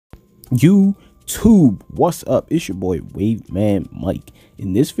YouTube, what's up? It's your boy Wave Man Mike.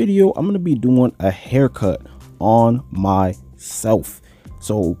 In this video, I'm gonna be doing a haircut on myself.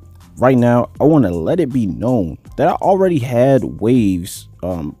 So right now, I want to let it be known that I already had waves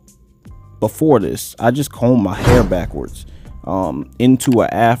before this. I just combed my hair backwards into an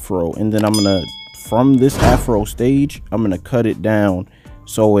afro, and then I'm gonna, from this afro stage, I'm gonna cut it down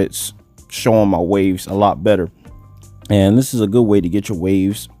so it's showing my waves a lot better. And this is a good way to get your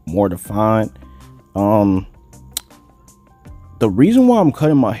waves more defined. The reason why I'm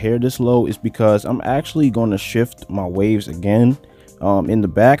cutting my hair this low is because I'm actually going to shift my waves again. In the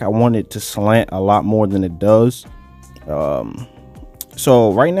back, I want it to slant a lot more than it does.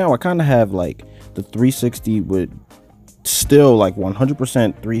 So right now I kind of have like the 360 with still like 100%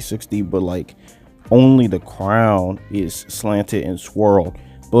 360, but like only the crown is slanted and swirled.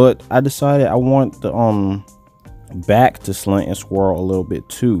 But I decided I want the back to slant and swirl a little bit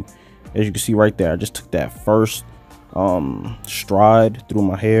too. As you can see right there, I just took that first stride through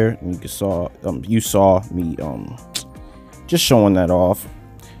my hair, and you saw me just showing that off.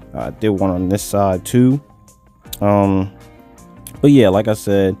 I did one on this side too. But yeah, like I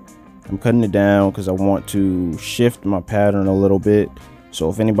said, I'm cutting it down because I want to shift my pattern a little bit. So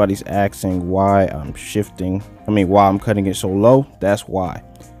if anybody's asking why I'm shifting, why I'm cutting it so low, that's why.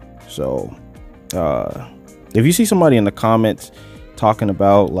 So if you see somebody in the comments talking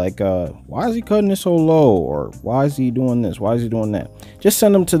about like why is he cutting it so low, or why is he doing this, why is he doing that, just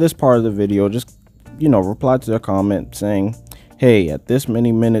send them to this part of the video. Just, you know, reply to their comment saying, hey, at this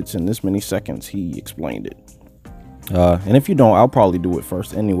many minutes and this many seconds he explained it. And if you don't, I'll probably do it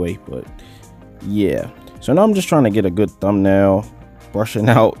first anyway. But yeah, so now I'm just trying to get a good thumbnail, brushing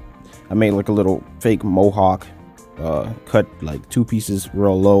out. I made like a little fake mohawk, cut like 2 pieces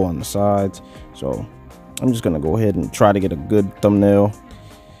real low on the sides. So I'm just gonna go ahead and try to get a good thumbnail.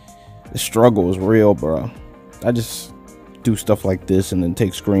 The struggle is real, bro. I just do stuff like this and then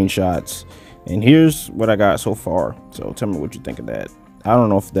take screenshots, and here's what I got so far. So tell me what you think of that. I don't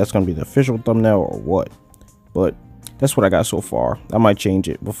know if that's gonna be the official thumbnail or what, but that's what I got so far. I might change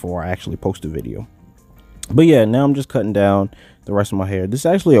it before I actually post a video. But yeah, now I'm just cutting down the rest of my hair. This is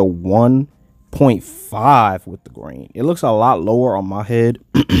actually a 1.5 with the grain. It looks a lot lower on my head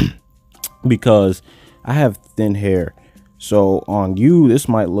because I have thin hair. So on you, this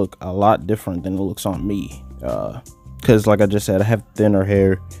might look a lot different than it looks on me. Because like I just said, I have thinner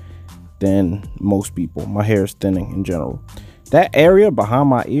hair than most people. My hair is thinning in general. That area behind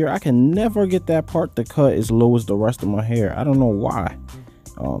my ear, I can never get that part to cut as low as the rest of my hair. I don't know why.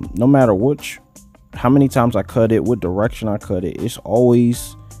 No matter how many times I cut it, what direction I cut it, it's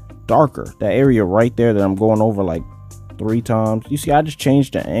always darker. That area right there that I'm going over like 3 times. You see, I just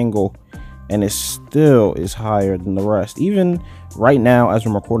changed the angle and it still is higher than the rest. Even right now, as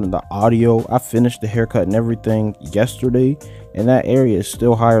I'm recording the audio, I finished the haircut and everything yesterday, and that area is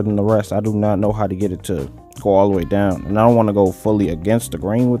still higher than the rest. I do not know how to get it to go all the way down, and I don't want to go fully against the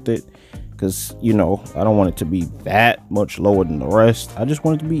grain with it because, you know, I don't want it to be that much lower than the rest. I just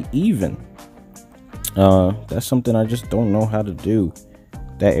want it to be even. That's something I just don't know how to do.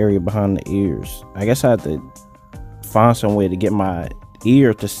 That area behind the ears, I guess I had to find some way to get my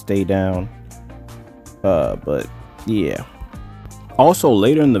ear to stay down. But yeah, also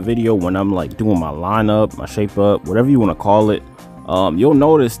later in the video, when I'm like doing my lineup, my shape up, whatever you want to call it, you'll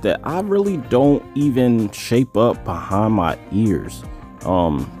notice that I really don't even shape up behind my ears,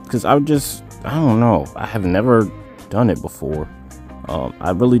 because I don't know, I have never done it before.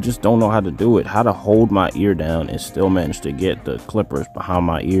 I really just don't know how to do it, how to hold my ear down and still manage to get the clippers behind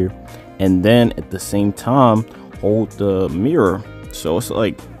my ear, and then at the same time hold the mirror. So it's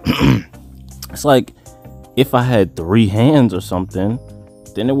like it's like if I had 3 hands or something,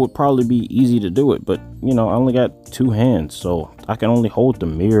 then it would probably be easy to do it. But you know, I only got 2 hands, so I can only hold the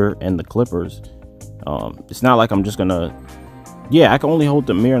mirror and the clippers. It's not like I'm just gonna, yeah, I can only hold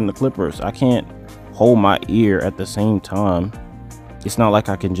the mirror and the clippers. I can't hold my ear at the same time. It's not like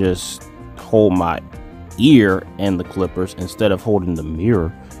I can just hold my ear and the clippers instead of holding the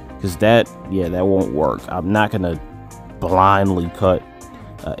mirror, because that won't work. I'm not gonna blindly cut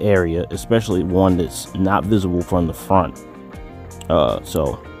an area, especially one that's not visible from the front.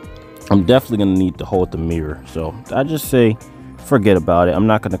 So I'm definitely gonna need to hold the mirror. So I just say forget about it. I'm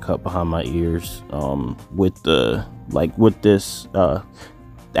not gonna cut behind my ears with this.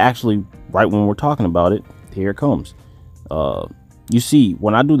 Actually, right when we're talking about it, here it comes. You see,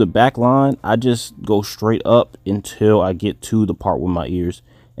 when I do the back line, I just go straight up until I get to the part with my ears,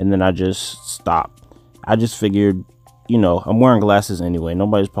 and then I just stop. I just figured, you know, I'm wearing glasses anyway.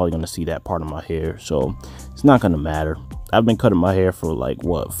 Nobody's probably going to see that part of my hair, so it's not going to matter. I've been cutting my hair for like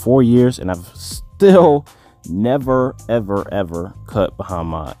what, 4 years, and I've still never ever cut behind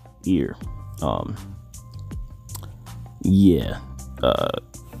my ear. Yeah,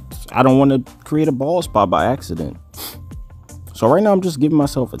 I don't want to create a bald spot by accident. So right now I'm just giving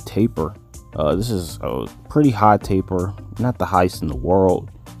myself a taper. This is a pretty high taper, not the highest in the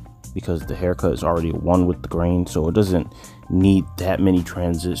world, because the haircut is already one with the grain, so it doesn't need that many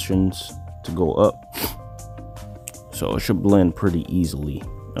transitions to go up. So it should blend pretty easily.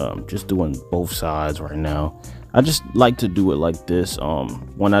 Just doing both sides right now. I just like to do it like this.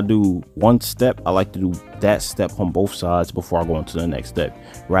 When I do one step, I like to do that step on both sides before I go into the next step,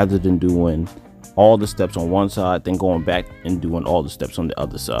 rather than doing all the steps on one side, then going back and doing all the steps on the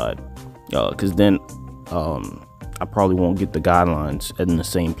other side. Because then I probably won't get the guidelines in the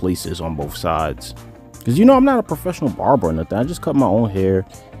same places on both sides. Because, you know, I'm not a professional barber or nothing. I just cut my own hair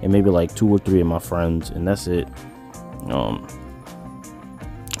and maybe like 2 or 3 of my friends, and that's it.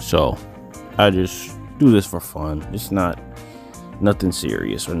 So I just do this for fun. It's not nothing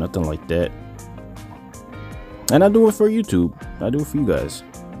serious or nothing like that. And I do it for YouTube. I do it for you guys.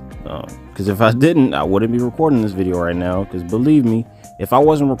 Because if I didn't, I wouldn't be recording this video right now. Because believe me, if I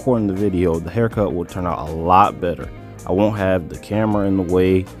wasn't recording the video, the haircut would turn out a lot better. I won't have the camera in the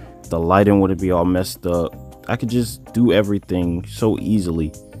way. The lighting wouldn't be all messed up. I could just do everything so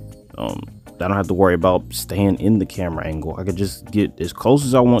easily. I don't have to worry about staying in the camera angle. I could just get as close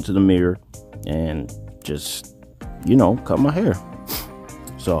as I want to the mirror and just, you know, cut my hair.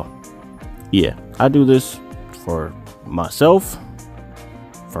 So yeah, I do this for myself,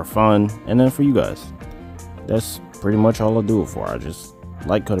 for fun, and then for you guys. That's pretty much all I do it for. I just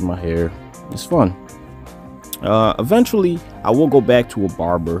like cutting my hair. It's fun. Eventually I will go back to a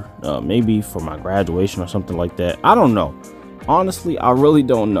barber, maybe for my graduation or something like that. I don't know. Honestly, I really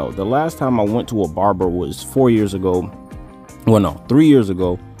don't know. The last time I went to a barber was 4 years ago. Well, no, 3 years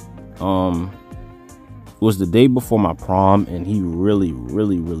ago. It was the day before my prom, and he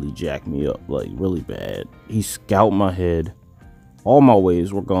really jacked me up, like really bad. He scalped my head. All my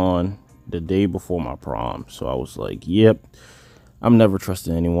waves were gone the day before my prom. So I was like, yep, I'm never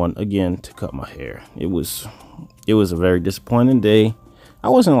trusting anyone again to cut my hair. It was a very disappointing day. I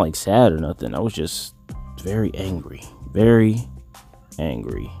wasn't like sad or nothing. I was just very angry.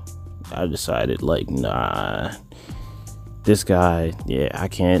 I decided, like, nah, this guy, yeah, I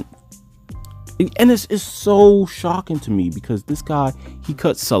can't. And it's so shocking to me, because this guy, he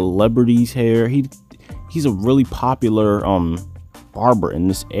cuts celebrities' hair. He's a really popular barber in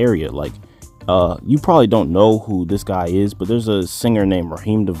this area. Like, you probably don't know who this guy is, but there's a singer named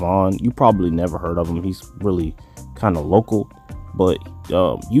Raheem Devon. You probably never heard of him. He's really kind of local. But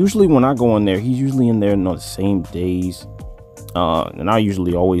usually when I go in there, he's usually in there on the same days. And I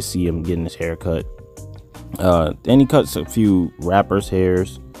usually always see him getting his hair cut. And he cuts a few rappers'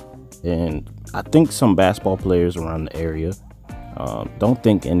 hairs, and I think some basketball players around the area. Don't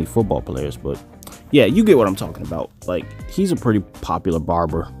think any football players, but yeah, you get what I'm talking about. Like, he's a pretty popular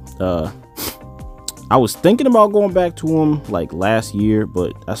barber. I was thinking about going back to him like last year,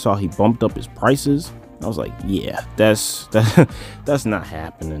 but I saw he bumped up his prices. I was like, yeah, that's not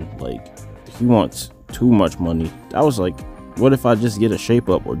happening. Like, he wants too much money. I was like, what if I just get a shape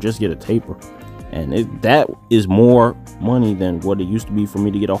up or just get a taper? And that is more money than what it used to be for me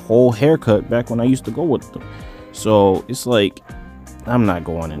to get a whole haircut back when I used to go with them. So it's like, I'm not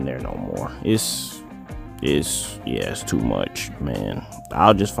going in there no more. It's too much, man.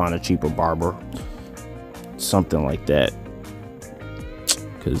 I'll just find a cheaper barber, something like that.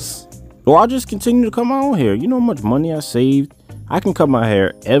 Or I'll just continue to cut my own hair. You know how much money I saved? I can cut my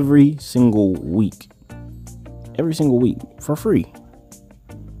hair every single week for free.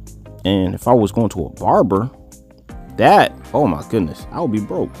 And if I was going to a barber, oh my goodness, I would be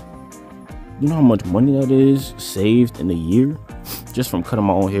broke. You know how much money that is saved in a year just from cutting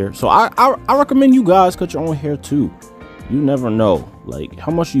my own hair? So I recommend you guys cut your own hair too. You never know, like,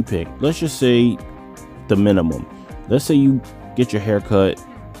 how much you pick. Let's just say the minimum. Let's say you get your hair cut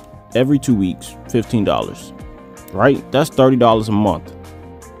every 2 weeks, $15, right? That's $30 a month.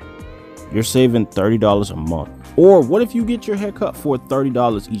 You're saving $30 a month. Or what if you get your hair cut for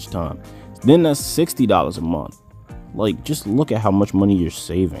 $30 each time? Then that's $60 a month. Like, just look at how much money you're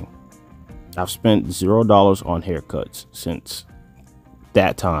saving. I've spent $0 on haircuts since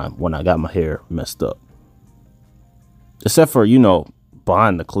that time when I got my hair messed up. Except for, you know,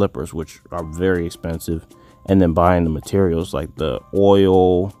 buying the clippers, which are very expensive, and then buying the materials like the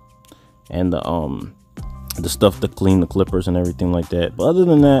oil and the stuff to clean the clippers and everything like that. But other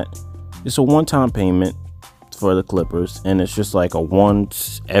than that, it's a one-time payment for the clippers, and it's just like a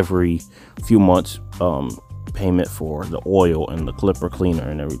once every few months payment for the oil and the clipper cleaner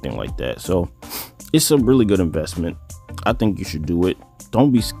and everything like that. So it's a really good investment. I think you should do it.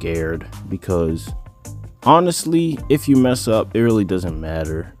 Don't be scared, because honestly, if you mess up, it really doesn't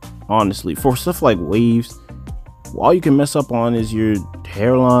matter. Honestly, for stuff like waves, all you can mess up on is your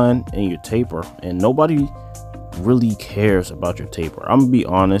hairline and your taper, and nobody really cares about your taper. I'm gonna be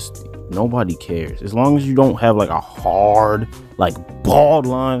honest, nobody cares. As long as you don't have like a hard, like bald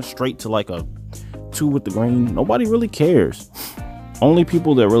line straight to like a 2 with the grain, nobody really cares. Only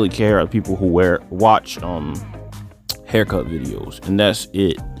people that really care are people who watch haircut videos, and that's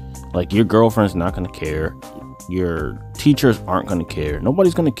it. Like, your girlfriend's not gonna care, your teachers aren't gonna care,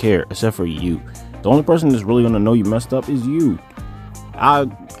 nobody's gonna care except for you. The only person that's really gonna know you messed up is you.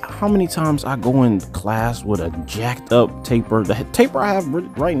 How many times I go in class with a jacked up taper? The taper I have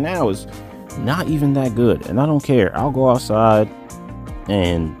right now is not even that good, and I don't care. I'll go outside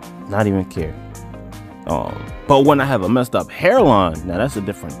and not even care. But when I have a messed up hairline, now that's a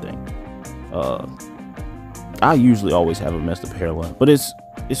different thing. I usually always have a messed up hairline, but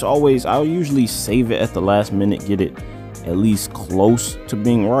it's always, I'll usually save it at the last minute, get it at least close to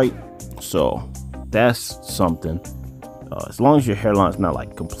being right. So that's something. As long as your hairline's not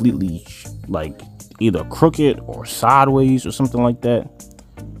like completely like either crooked or sideways or something like that,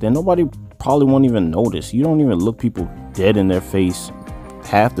 then nobody probably won't even notice. You don't even look people dead in their face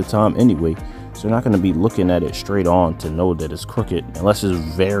half the time anyway, so they're not going to be looking at it straight on to know that it's crooked, unless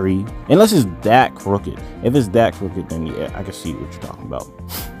it's that crooked. If it's that crooked, then yeah, I can see what you're talking about.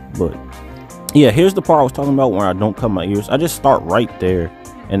 But yeah, here's the part I was talking about where I don't cut my ears. I just start right there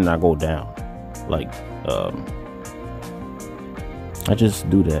and then I go down. Like, I just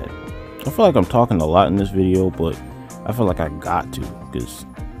do that. I feel like I'm talking a lot in this video, but I feel like I got to, because,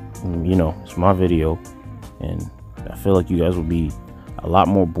 you know, it's my video, and I feel like you guys would be a lot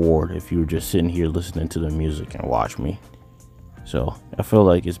more bored if you were just sitting here listening to the music and watch me. So I feel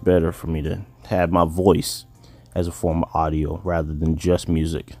like it's better for me to have my voice as a form of audio rather than just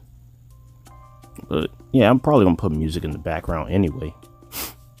music. But yeah, I'm probably gonna put music in the background anyway.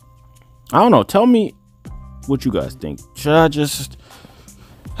 I don't know, tell me what you guys think. Should I just,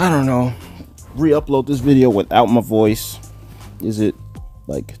 I don't know, re-upload this video without my voice? Is it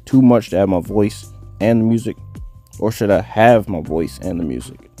like too much to have my voice and the music, or should I have my voice and the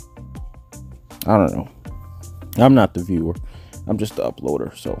music? I don't know. I'm not the viewer, I'm just the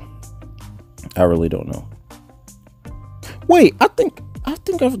uploader, so I really don't know. Wait, I think I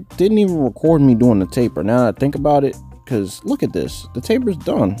didn't even record me doing the taper, now that I think about it, because look at this, the taper's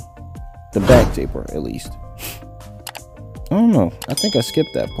done. The back taper, at least. I don't know, I think I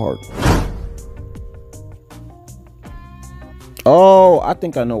skipped that part. Oh, I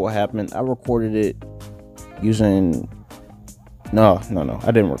think I know what happened. I recorded it using, no, I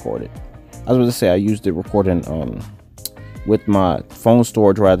didn't record it. I was going to say I used it recording with my phone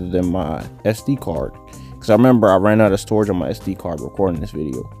storage rather than my SD card, because I remember I ran out of storage on my SD card recording this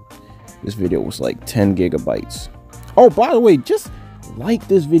video. This video was like 10 gigabytes. Oh, by the way, just like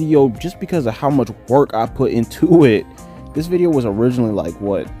this video just because of how much work I put into it. This video was originally like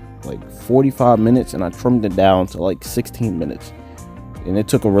what, like 45 minutes, and I trimmed it down to like 16 minutes, and it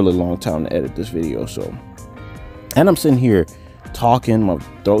took a really long time to edit this video. So, and I'm sitting here talking, my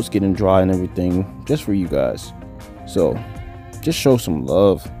throat's getting dry and everything just for you guys. So just show some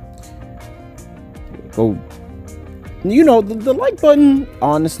love. Go, you know, the like button.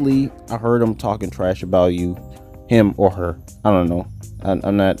 Honestly, I heard him talking trash about you, him or her, I don't know.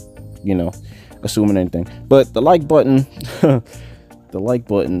 I'm not, you know, assuming anything, but the like button the like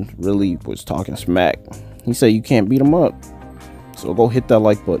button really was talking smack. He said you can't beat him up, so go hit that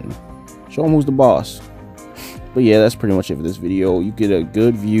like button, show him who's the boss. But yeah, that's pretty much it for this video. You get a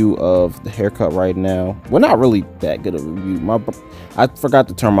good view of the haircut right now. Well, not really that good of a view. I forgot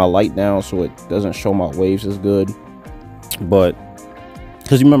to turn my light down so it doesn't show my waves as good, but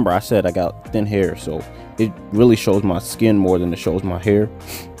because remember I said I got thin hair, so it really shows my skin more than it shows my hair.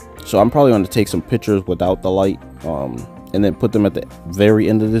 So I'm probably going to take some pictures without the light, and then put them at the very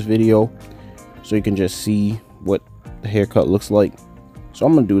end of this video so you can just see what the haircut looks like. So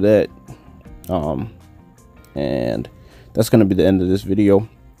I'm going to do that, and that's going to be the end of this video.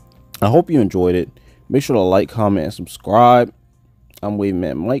 I hope you enjoyed it. Make sure to like, comment, and subscribe. I'm Wave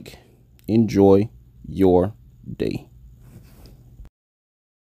Man Mike. Enjoy your day.